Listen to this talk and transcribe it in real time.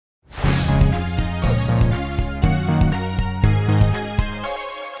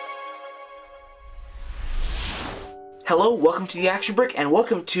Hello, welcome to the Action Brick, and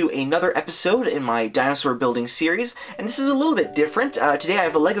welcome to another episode in my dinosaur building series. And this is a little bit different. Today I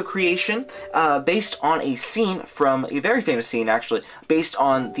have a LEGO creation based on a scene from a very famous scene, actually, based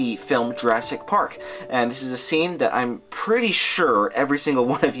on the film Jurassic Park. And this is a scene that I'm pretty sure every single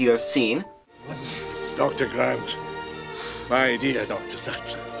one of you have seen. Dr. Grant, my dear Dr.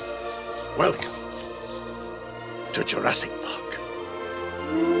 Sattler, welcome to Jurassic Park.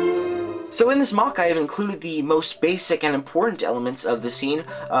 So in this mock I have included the most basic and important elements of the scene,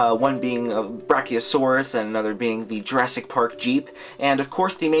 one being a Brachiosaurus and another being the Jurassic Park Jeep, and of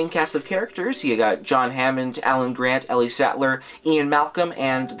course the main cast of characters. You got John Hammond, Alan Grant, Ellie Sattler, Ian Malcolm,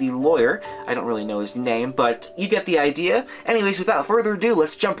 and the lawyer. I don't really know his name, but you get the idea. Anyways, without further ado,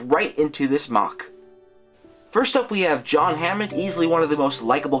 let's jump right into this mock. First up, we have John Hammond, easily one of the most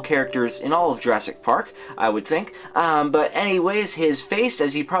likable characters in all of Jurassic Park, I would think. But anyways, his face,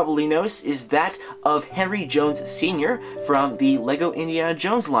 as you probably noticed, is that of Henry Jones Sr. from the LEGO Indiana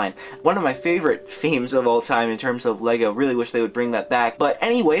Jones line. One of my favorite themes of all time in terms of LEGO. Really wish they would bring that back. But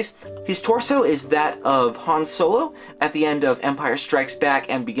anyways, his torso is that of Han Solo at the end of Empire Strikes Back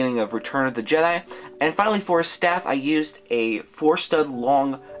and beginning of Return of the Jedi. And finally, for his staff, I used a 4-stud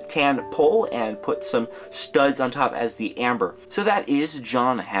long tan pole and put some studs on top as the amber. So that is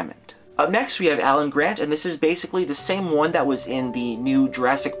John Hammond. Up next we have Alan Grant, and this is basically the same one that was in the new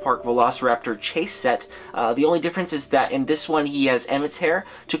Jurassic Park Velociraptor chase set. The only difference is that in this one he has Emmett's hair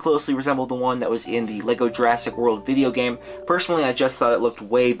to closely resemble the one that was in the LEGO Jurassic World video game. Personally, I just thought it looked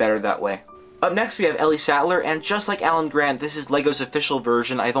way better that way. Up next we have Ellie Sattler, and just like Alan Grant, this is LEGO's official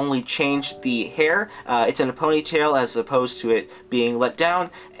version. I've only changed the hair. It's in a ponytail as opposed to it being let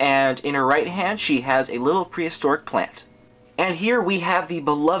down, and in her right hand she has a little prehistoric plant. And here we have the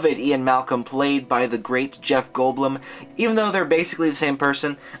beloved Ian Malcolm, played by the great Jeff Goldblum, even though they're basically the same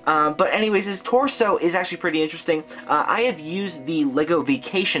person. But anyways, his torso is actually pretty interesting. I have used the LEGO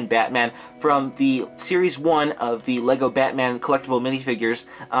Vacation Batman from the Series 1 of the LEGO Batman collectible minifigures.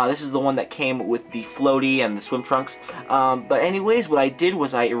 This is the one that came with the floaty and the swim trunks. But anyways, what I did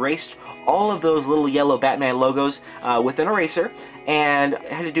was I erased all of those little yellow Batman logos with an eraser, and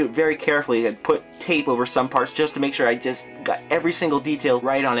I had to do it very carefully. I put tape over some parts just to make sure I just got every single detail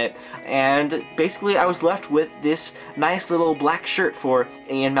right on it, and basically I was left with this nice little black shirt for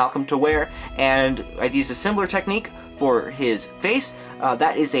Ian Malcolm to wear, and I'd use a similar technique for his face.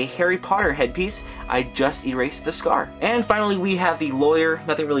 That is a Harry Potter headpiece. I just erased the scar. And finally we have the lawyer.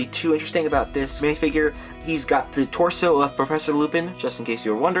 Nothing really too interesting about this minifigure. He's got the torso of Professor Lupin, just in case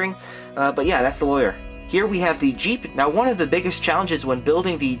you were wondering. But yeah, that's the lawyer. Here we have the Jeep. Now, one of the biggest challenges when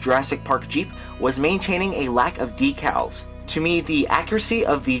building the Jurassic Park Jeep was maintaining a lack of decals. To me, the accuracy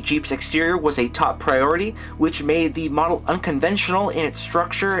of the Jeep's exterior was a top priority, which made the model unconventional in its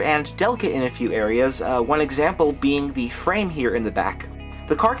structure and delicate in a few areas, one example being the frame here in the back.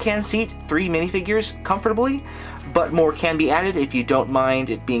 The car can seat 3 minifigures comfortably, but more can be added if you don't mind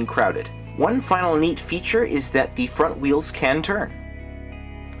it being crowded. One final neat feature is that the front wheels can turn.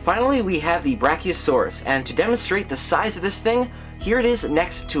 Finally, we have the Brachiosaurus, and to demonstrate the size of this thing, here it is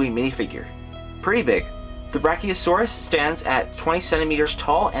next to a minifigure. Pretty big. The Brachiosaurus stands at 20 centimeters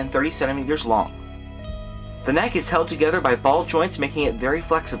tall and 30 centimeters long. The neck is held together by ball joints, making it very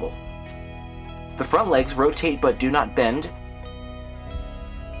flexible. The front legs rotate but do not bend,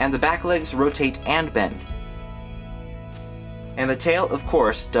 and the back legs rotate and bend. And the tail, of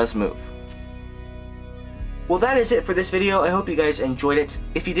course, does move. Well, that is it for this video. I hope you guys enjoyed it.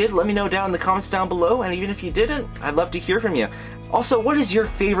 If you did, let me know down in the comments down below, and even if you didn't, I'd love to hear from you. Also, what is your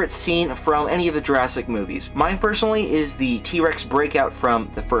favorite scene from any of the Jurassic movies? Mine personally is the T-Rex breakout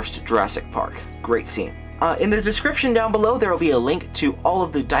from the first Jurassic Park. Great scene. In the description down below, there will be a link to all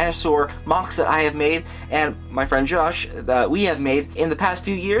of the dinosaur mocks that I have made, and my friend Josh, that we have made in the past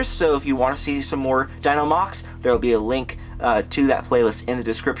few years, so if you want to see some more dino mocks, there will be a link to that playlist in the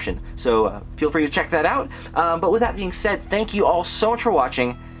description. So feel free to check that out. But with that being said, thank you all so much for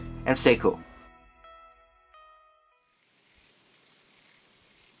watching, and stay cool.